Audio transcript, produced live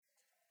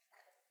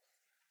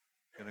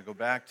Going to go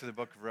back to the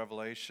book of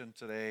Revelation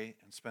today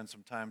and spend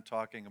some time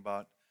talking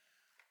about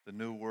the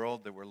new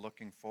world that we're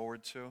looking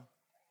forward to.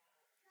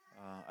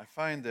 I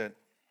find that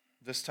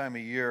this time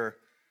of year,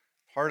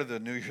 part of the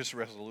New Year's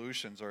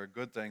resolutions are a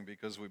good thing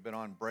because we've been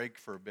on break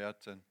for a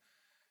bit,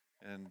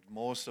 and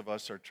most of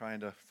us are trying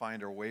to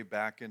find our way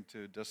back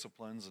into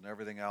disciplines and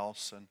everything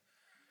else. And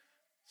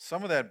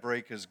some of that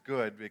break is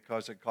good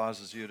because it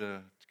causes you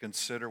to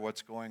consider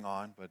what's going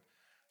on, but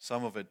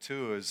some of it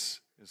too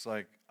is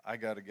like, I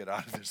got to get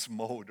out of this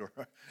mode or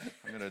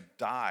I'm going to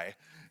die,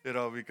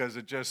 because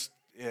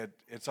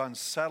it's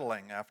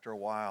unsettling after a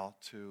while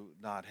to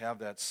not have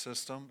that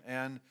system.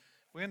 And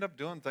we end up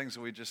doing things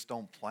that we just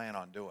don't plan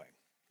on doing,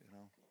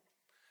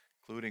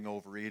 including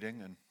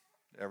overeating and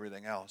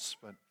everything else.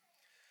 But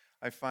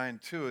I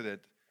find too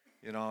that,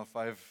 if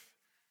I've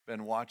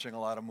been watching a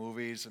lot of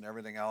movies and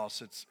everything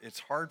else, it's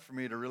hard for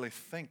me to really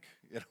think,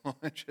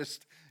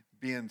 just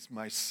be in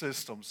my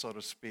system, so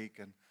to speak,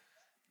 and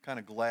kind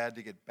of glad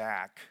to get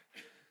back.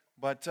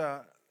 But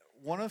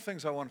one of the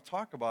things I want to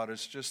talk about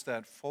is just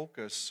that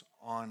focus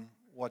on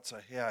what's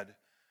ahead,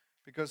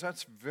 because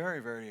that's very,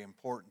 very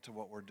important to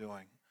what we're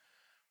doing.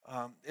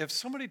 If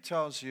somebody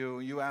tells you,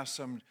 you ask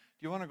them, do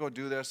you want to go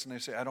do this? And they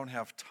say, I don't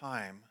have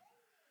time.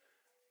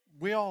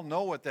 We all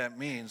know what that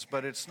means,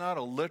 but it's not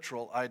a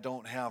literal, I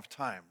don't have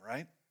time,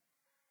 right?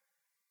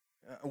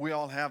 We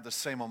all have the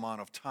same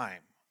amount of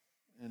time.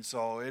 And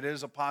so it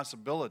is a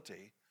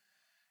possibility.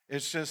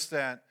 It's just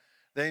that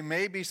they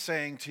may be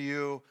saying to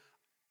you,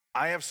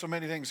 I have so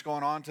many things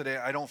going on today,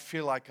 I don't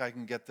feel like I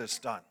can get this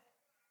done.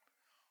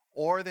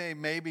 Or they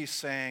may be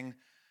saying,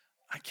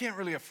 I can't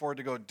really afford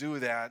to go do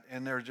that,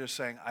 and they're just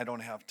saying, I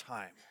don't have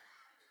time.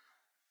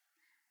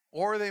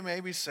 Or they may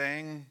be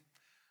saying,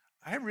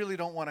 I really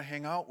don't want to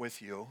hang out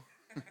with you,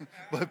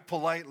 but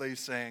politely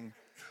saying,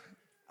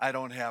 I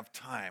don't have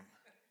time.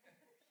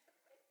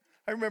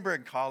 I remember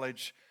in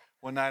college,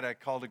 one night I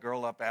called a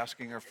girl up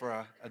asking her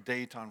for a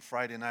date on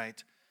Friday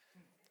night.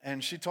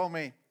 And she told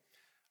me,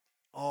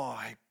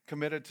 I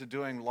committed to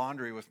doing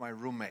laundry with my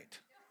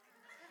roommate.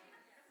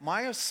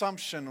 My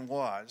assumption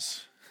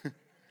was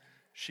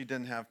she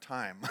didn't have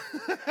time.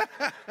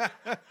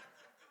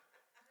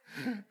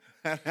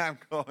 And I'm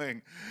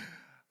going,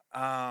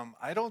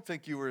 I don't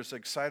think you were as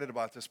excited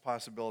about this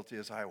possibility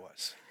as I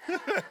was.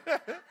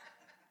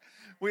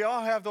 We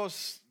all have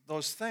those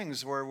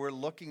things where we're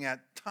looking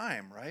at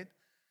time, right?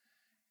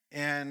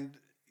 And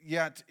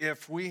yet,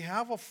 if we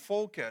have a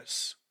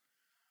focus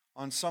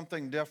on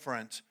something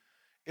different,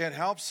 it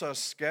helps us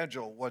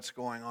schedule what's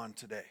going on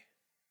today.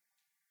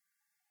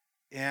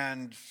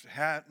 And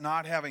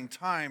not having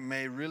time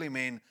may really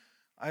mean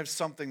I have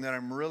something that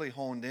I'm really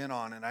honed in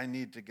on and I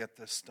need to get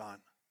this done.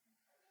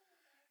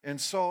 And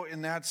so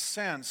in that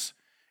sense,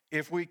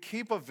 if we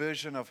keep a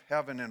vision of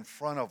heaven in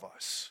front of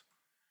us,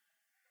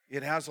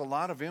 it has a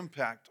lot of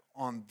impact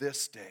on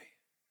this day.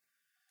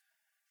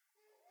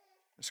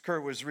 As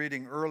Kurt was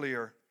reading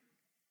earlier,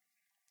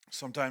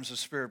 sometimes the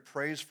Spirit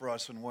prays for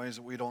us in ways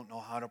that we don't know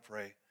how to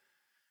pray,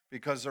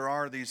 because there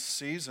are these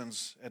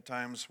seasons at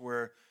times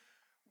where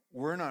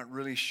we're not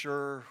really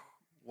sure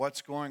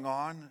what's going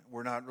on.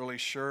 We're not really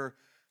sure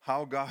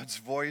how God's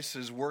voice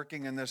is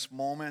working in this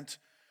moment.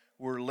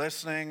 We're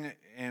listening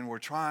and we're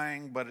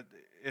trying, but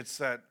it's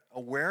that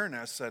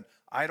awareness that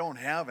I don't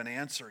have an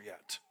answer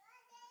yet.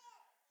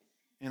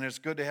 And it's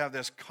good to have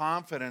this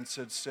confidence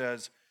that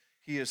says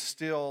He is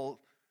still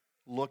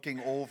looking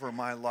over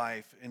my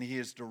life, and He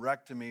is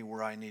directing me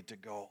where I need to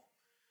go.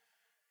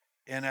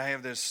 And I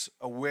have this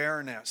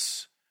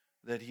awareness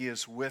that He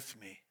is with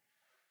me,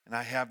 and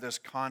I have this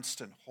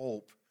constant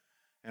hope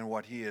in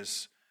what He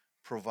is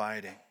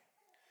providing.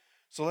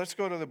 So let's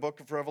go to the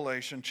book of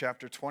Revelation,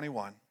 chapter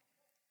 21.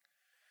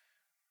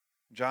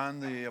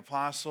 John the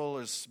Apostle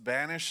is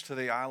banished to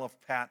the Isle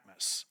of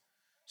Patmos.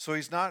 So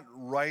he's not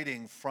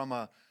writing from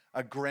a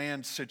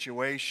grand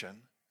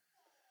situation.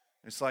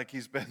 It's like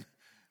he's been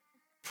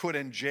put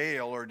in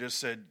jail or just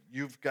said,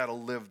 you've got to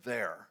live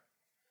there.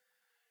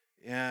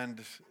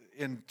 And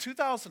in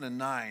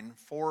 2009,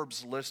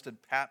 Forbes listed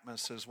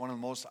Patmos as one of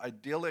the most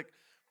idyllic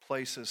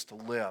places to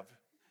live.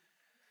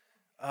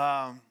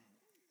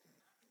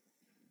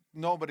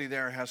 Nobody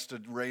there has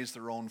to raise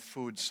their own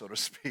food, so to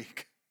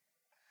speak.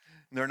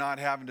 They're not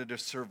having to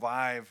just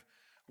survive.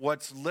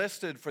 What's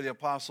listed for the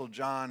Apostle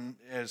John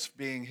as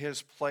being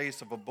his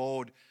place of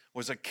abode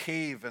was a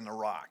cave in the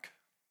rock.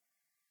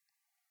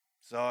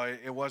 So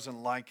it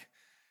wasn't like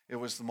it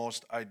was the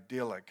most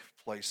idyllic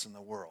place in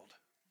the world.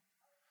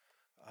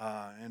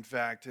 In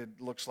fact, it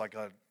looks like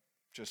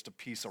just a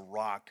piece of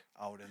rock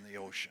out in the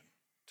ocean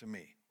to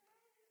me.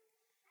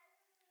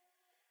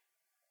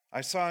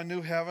 I saw a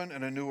new heaven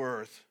and a new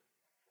earth,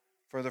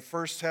 for the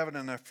first heaven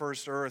and the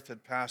first earth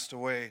had passed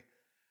away.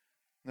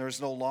 There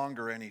is no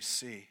longer any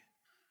sea.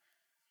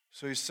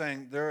 So he's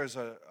saying there is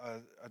a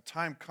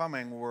time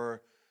coming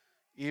where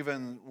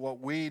even what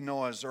we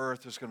know as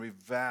earth is going to be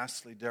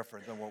vastly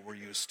different than what we're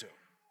used to.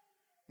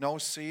 No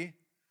sea.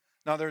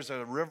 Now there's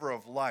a river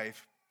of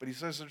life, but he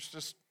says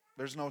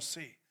there's no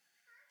sea.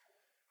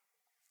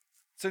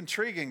 It's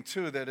intriguing,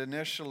 too, that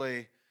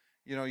initially,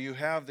 you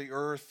have the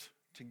earth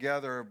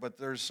together, but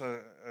there's a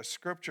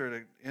scripture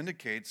that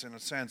indicates, in a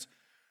sense,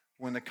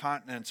 when the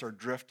continents are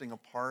drifting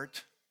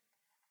apart,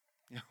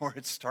 where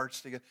it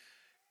starts to get...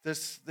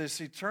 This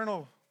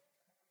eternal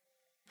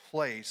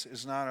place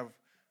is not a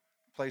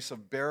place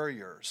of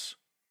barriers,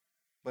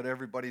 but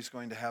everybody's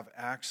going to have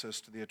access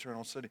to the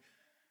eternal city.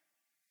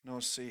 No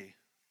sea.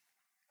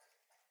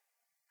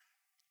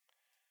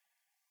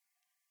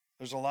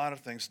 There's a lot of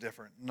things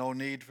different. No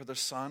need for the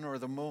sun or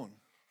the moon.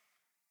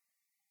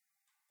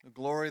 The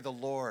glory of the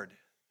Lord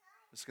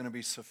is going to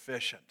be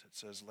sufficient, it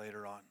says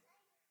later on.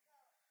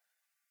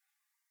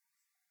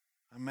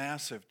 A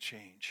massive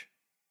change.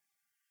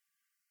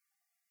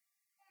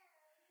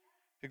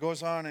 He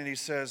goes on and he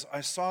says,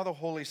 I saw the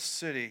holy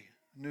city,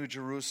 New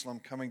Jerusalem,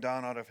 coming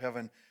down out of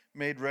heaven,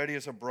 made ready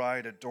as a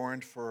bride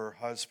adorned for her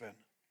husband.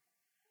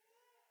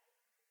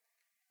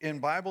 In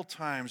Bible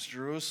times,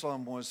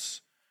 Jerusalem was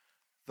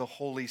the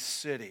holy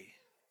city.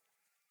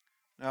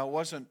 Now, it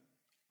wasn't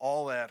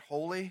all that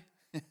holy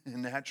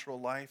in natural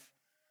life,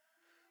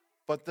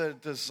 but the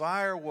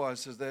desire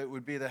is that it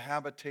would be the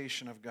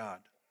habitation of God.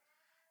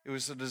 It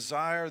was the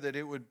desire that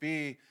it would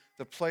be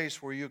the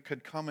place where you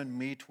could come and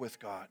meet with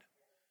God.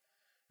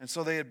 And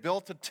so they had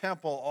built a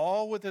temple,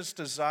 all with this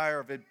desire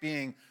of it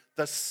being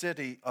the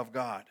city of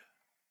God.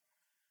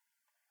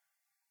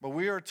 But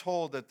we are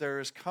told that there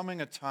is coming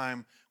a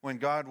time when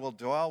God will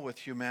dwell with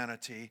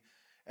humanity,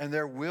 and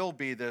there will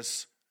be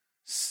this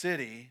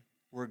city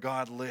where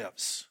God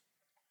lives.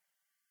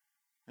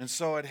 And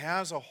so it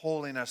has a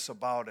holiness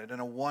about it, and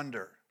a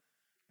wonder,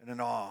 and an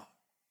awe.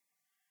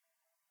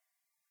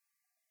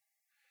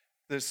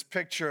 This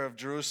picture of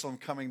Jerusalem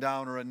coming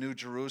down, or a New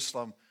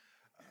Jerusalem,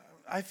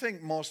 I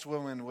think most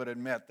women would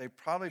admit they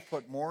probably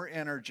put more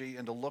energy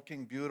into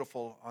looking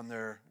beautiful on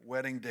their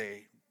wedding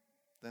day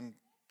than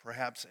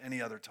perhaps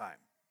any other time.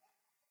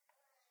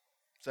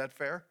 Is that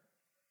fair?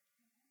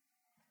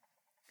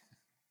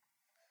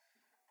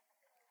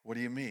 What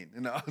do you mean?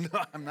 No,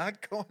 I'm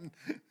not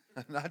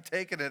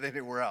taking it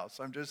anywhere else.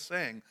 I'm just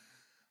saying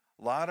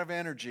a lot of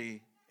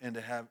energy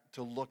into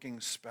looking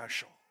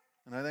special.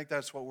 And I think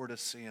that's what we're to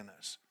see in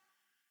this.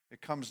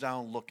 It comes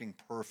down looking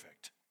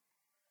perfect.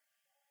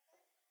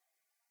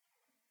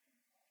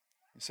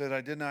 He said,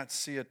 I did not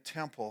see a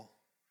temple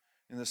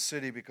in the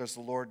city because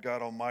the Lord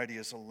God Almighty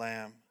is a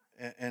lamb,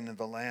 and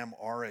the lamb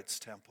are its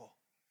temple.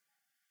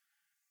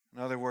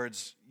 In other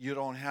words, you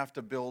don't have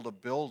to build a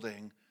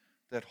building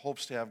that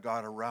hopes to have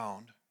God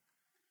around.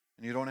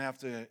 And you don't have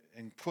to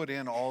put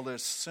in all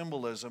this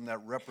symbolism that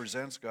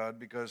represents God,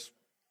 because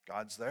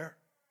God's there.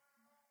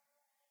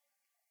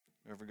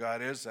 Wherever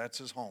God is, that's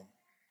his home,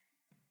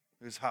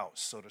 his house,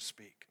 so to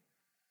speak.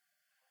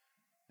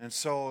 And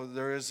so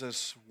there is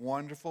this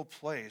wonderful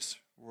place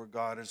where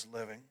God is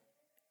living.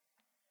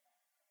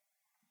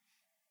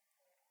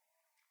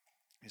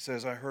 He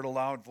says, I heard a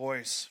loud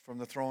voice from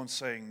the throne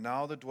saying,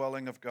 now the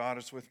dwelling of God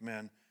is with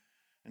men,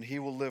 and he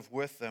will live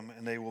with them,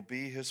 and they will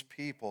be his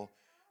people,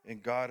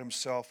 and God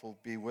himself will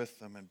be with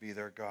them and be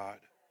their God.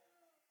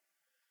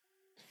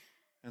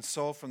 And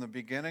so from the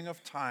beginning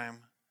of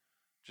time,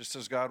 just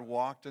as God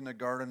walked in the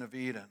Garden of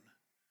Eden,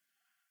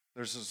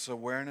 there's this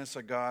awareness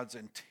of God's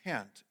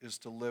intent is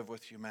to live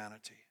with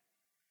humanity.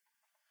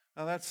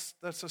 Now that's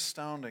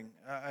astounding.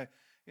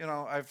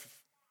 I've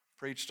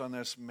preached on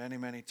this many,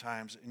 many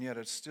times, and yet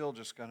it's still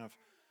just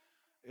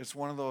it's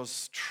one of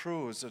those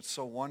truths that's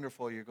so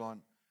wonderful. You're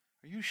going,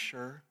 are you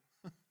sure?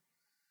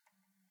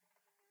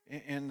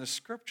 And the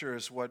scripture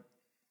is what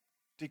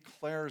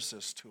declares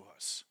this to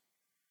us.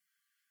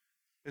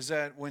 Is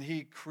that when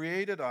he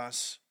created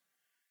us,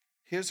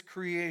 his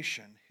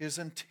creation, his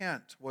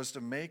intent was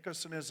to make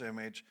us in his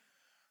image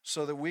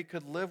so that we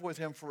could live with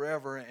him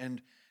forever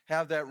and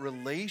have that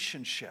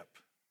relationship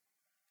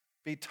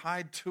be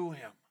tied to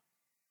him.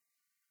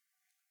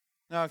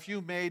 Now, if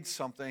you made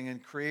something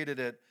and created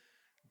it,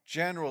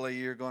 generally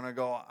you're going to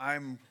go,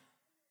 I'm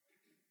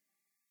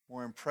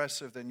more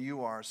impressive than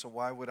you are, so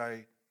why would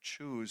I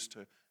choose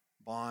to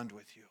bond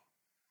with you?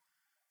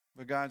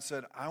 But God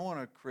said, I want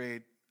to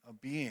create a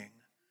being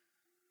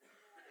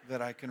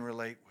that I can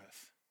relate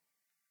with.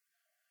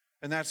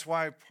 And that's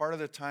why part of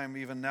the time,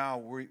 even now,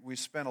 we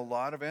spend a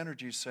lot of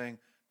energy saying,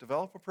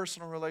 develop a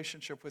personal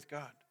relationship with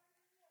God.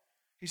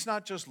 He's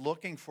not just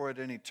looking for it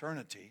in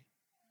eternity,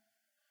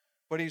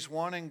 but he's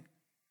wanting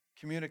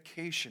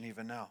communication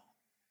even now.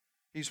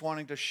 He's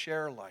wanting to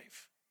share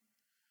life.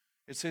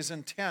 It's his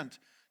intent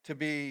to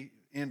be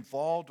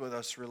involved with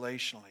us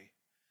relationally.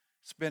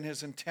 It's been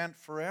his intent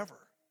forever.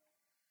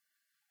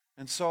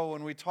 And so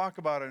when we talk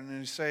about it and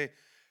we say,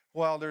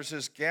 well, there's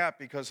this gap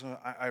because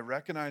I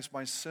recognize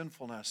my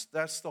sinfulness.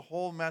 That's the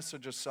whole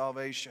message of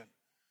salvation.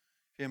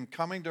 Him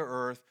coming to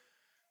earth,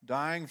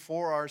 dying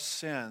for our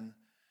sin,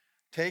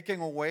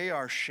 taking away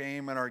our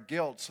shame and our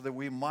guilt so that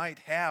we might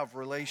have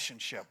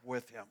relationship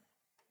with him.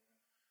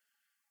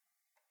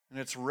 And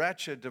it's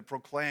wretched to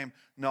proclaim,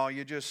 no,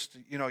 you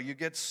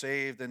get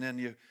saved and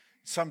then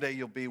someday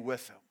you'll be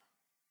with him.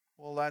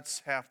 Well,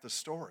 that's half the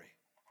story.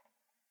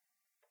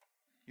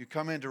 You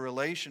come into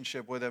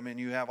relationship with Him, and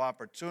you have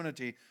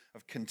opportunity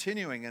of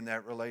continuing in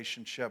that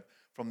relationship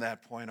from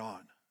that point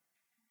on.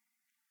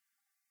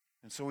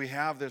 And so we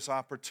have this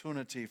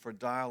opportunity for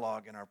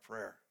dialogue in our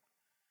prayer.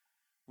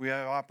 We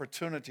have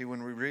opportunity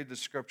when we read the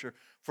Scripture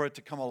for it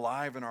to come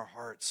alive in our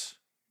hearts.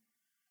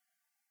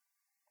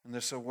 And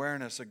this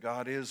awareness that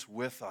God is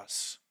with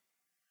us.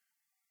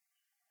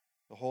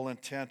 The whole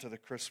intent of the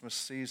Christmas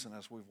season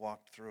as we've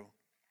walked through.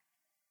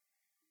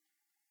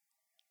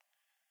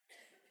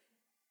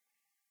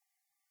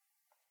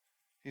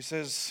 He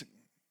says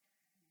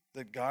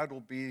that God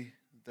will be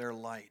their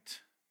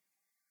light.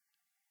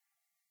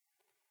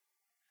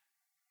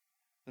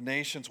 The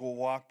nations will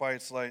walk by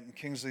its light, and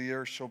kings of the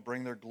earth shall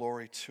bring their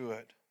glory to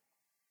it.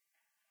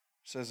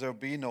 It says there will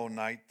be no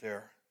night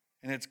there,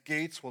 and its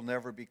gates will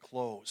never be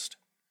closed.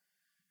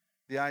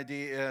 The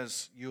idea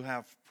is you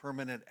have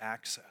permanent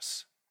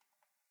access.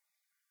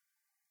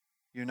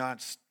 You're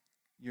not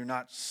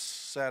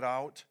set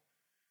out.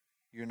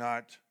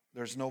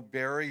 There's no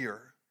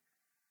barrier.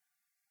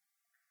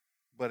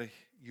 But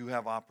you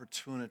have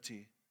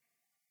opportunity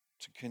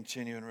to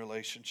continue in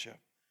relationship.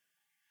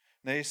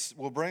 They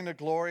will bring the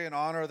glory and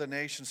honor of the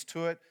nations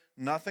to it.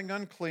 Nothing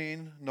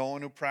unclean, no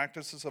one who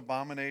practices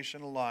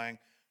abomination and lying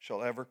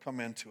shall ever come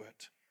into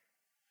it.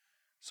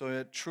 So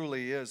it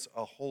truly is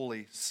a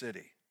holy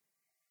city.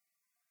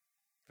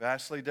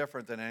 Vastly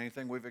different than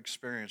anything we've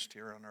experienced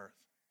here on earth.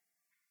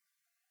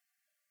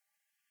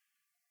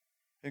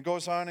 It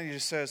goes on and he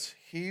says,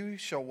 He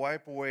shall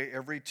wipe away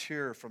every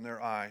tear from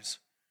their eyes.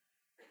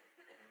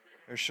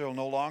 There shall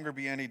no longer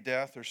be any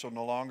death, there shall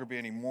no longer be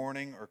any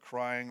mourning or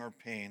crying or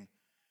pain.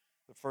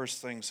 The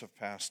first things have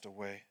passed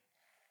away.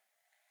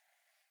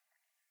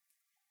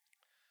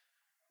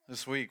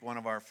 This week, one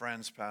of our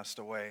friends passed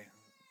away,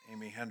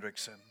 Amy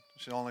Hendrickson.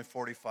 She's only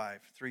 45,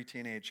 3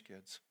 teenage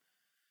kids.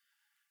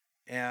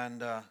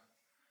 And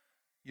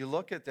you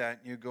look at that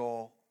and you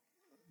go,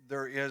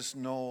 there is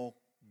no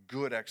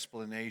good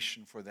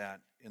explanation for that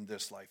in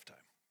this lifetime.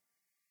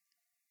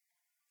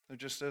 There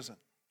just isn't.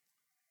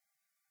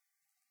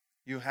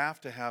 You have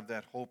to have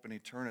that hope in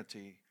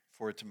eternity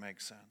for it to make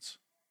sense.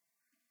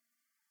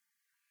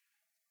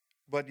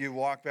 But you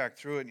walk back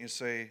through it and you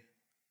say,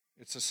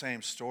 it's the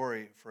same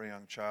story for a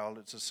young child.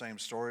 It's the same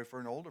story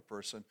for an older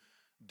person.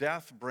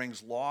 Death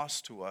brings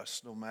loss to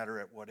us no matter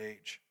at what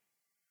age.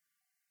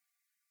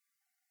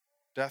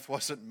 Death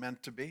wasn't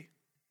meant to be.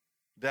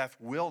 Death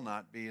will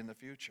not be in the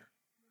future.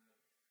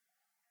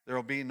 There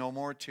will be no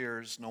more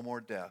tears, no more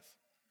death,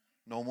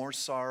 no more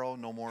sorrow,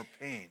 no more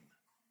pain.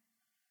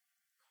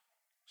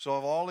 So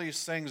of all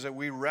these things that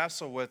we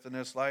wrestle with in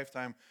this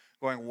lifetime,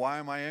 going, why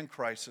am I in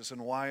crisis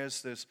and why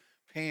is this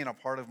pain a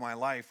part of my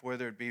life,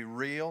 whether it be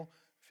real,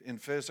 in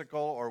physical,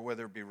 or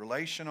whether it be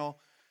relational,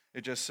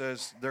 it just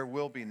says there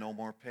will be no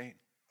more pain.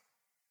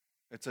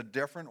 It's a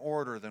different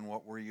order than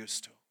what we're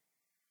used to.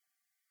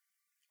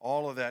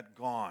 All of that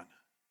gone.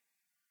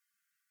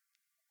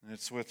 And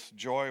it's with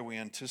joy we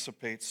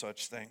anticipate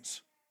such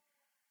things.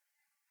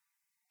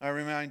 I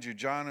remind you,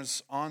 John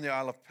is on the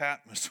Isle of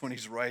Patmos when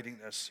he's writing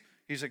this.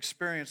 He's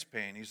experienced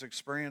pain. He's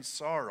experienced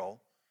sorrow.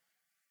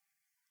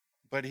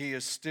 But he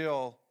is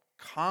still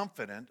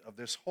confident of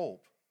this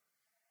hope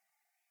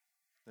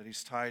that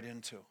he's tied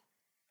into.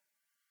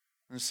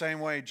 In the same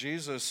way,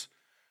 Jesus,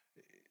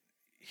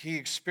 he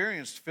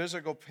experienced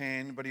physical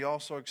pain, but he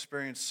also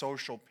experienced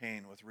social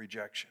pain with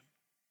rejection.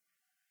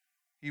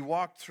 He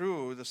walked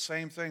through the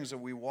same things that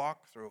we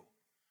walk through,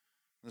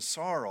 the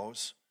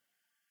sorrows,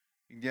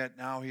 and yet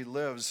now he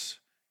lives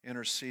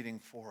interceding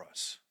for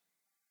us.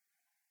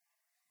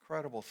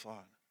 Incredible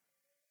thought.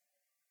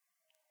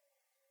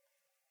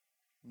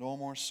 No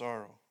more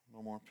sorrow,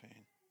 no more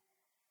pain.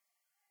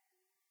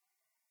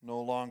 No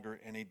longer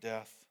any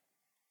death.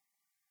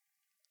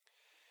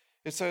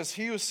 It says,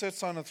 He who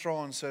sits on the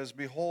throne says,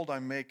 Behold,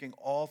 I'm making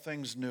all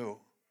things new.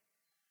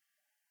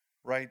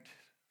 Right,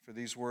 for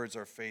these words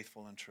are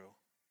faithful and true.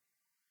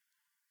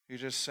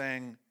 He's just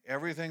saying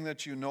everything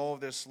that you know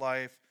of this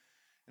life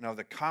and of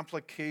the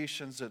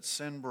complications that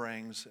sin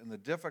brings and the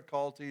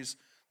difficulties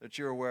that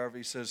you're aware of.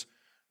 He says,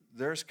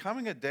 there's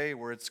coming a day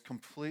where it's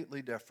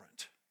completely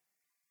different.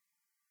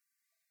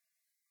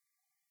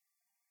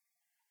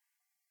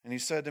 And he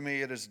said to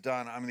me, It is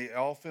done. I'm the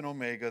Alpha and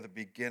Omega, the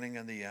beginning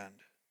and the end.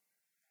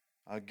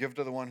 I'll give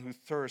to the one who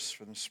thirsts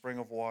from the spring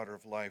of water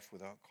of life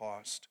without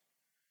cost.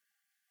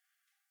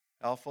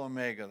 Alpha,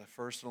 Omega, the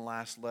first and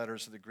last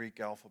letters of the Greek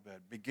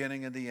alphabet,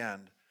 beginning and the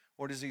end.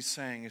 What is he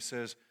saying? He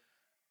says,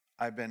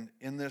 I've been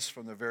in this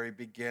from the very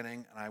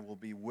beginning, and I will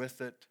be with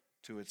it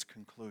to its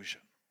conclusion.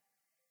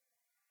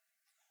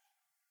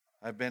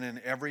 I've been in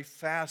every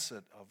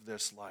facet of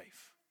this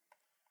life,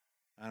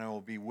 and I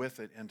will be with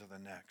it into the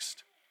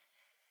next.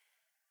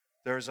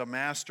 There's a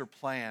master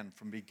plan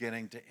from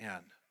beginning to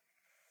end.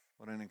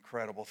 What an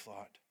incredible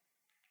thought.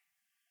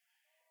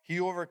 He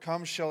who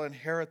overcomes shall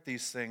inherit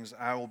these things.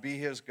 I will be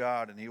his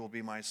God, and he will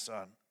be my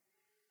son.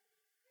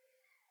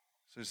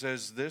 So he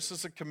says, this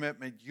is a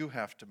commitment you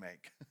have to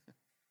make. He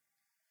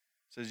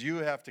says, you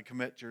have to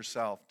commit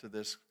yourself to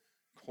this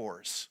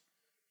course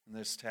and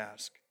this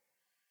task.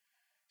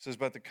 It says,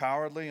 but the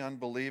cowardly,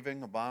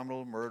 unbelieving,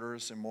 abominable,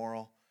 murderers,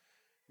 immoral,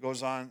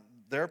 goes on,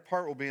 their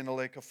part will be in the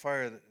lake of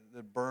fire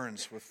that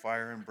burns with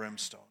fire and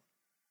brimstone.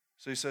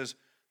 So he says,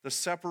 the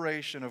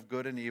separation of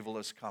good and evil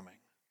is coming.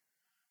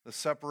 The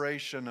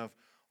separation of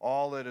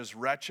all that is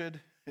wretched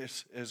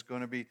is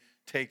going to be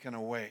taken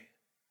away.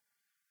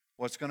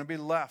 What's going to be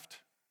left,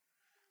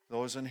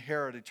 those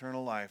inherit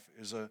eternal life,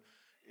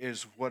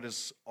 is what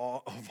is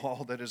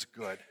all that is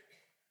good.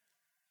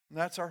 And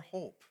that's our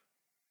hope.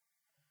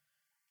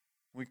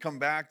 We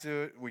come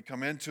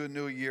into a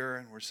new year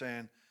and we're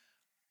saying,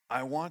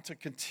 I want to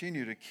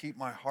continue to keep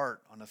my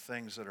heart on the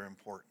things that are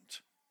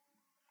important.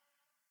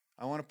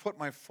 I want to put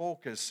my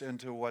focus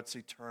into what's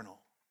eternal.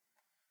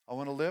 I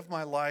want to live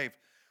my life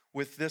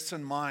with this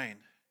in mind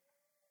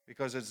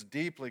because it's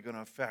deeply going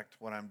to affect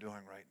what I'm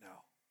doing right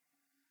now.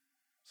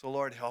 So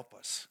Lord, help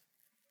us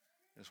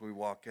as we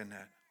walk in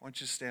that. Why don't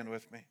you stand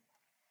with me?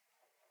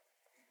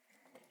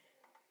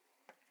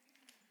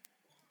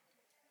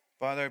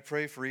 Father, I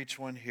pray for each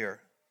one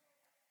here.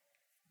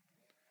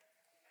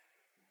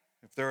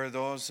 If there are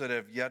those that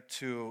have yet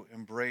to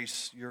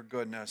embrace your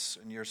goodness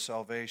and your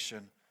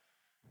salvation,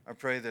 I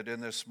pray that in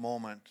this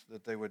moment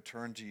that they would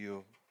turn to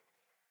you,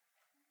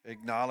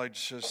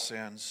 acknowledge their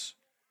sins,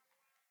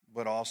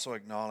 but also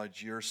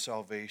acknowledge your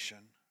salvation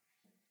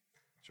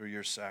through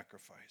your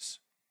sacrifice.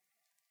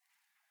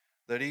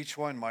 That each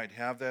one might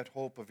have that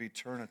hope of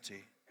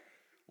eternity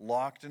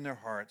locked in their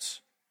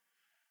hearts,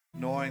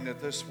 knowing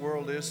that this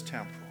world is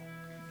temporal.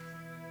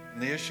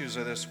 And the issues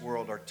of this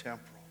world are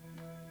temporal.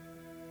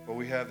 But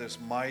we have this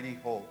mighty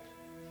hope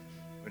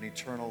of an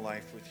eternal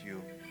life with you,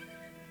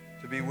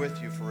 to be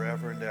with you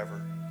forever and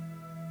ever.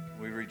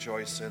 We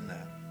rejoice in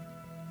that.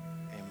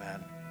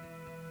 Amen.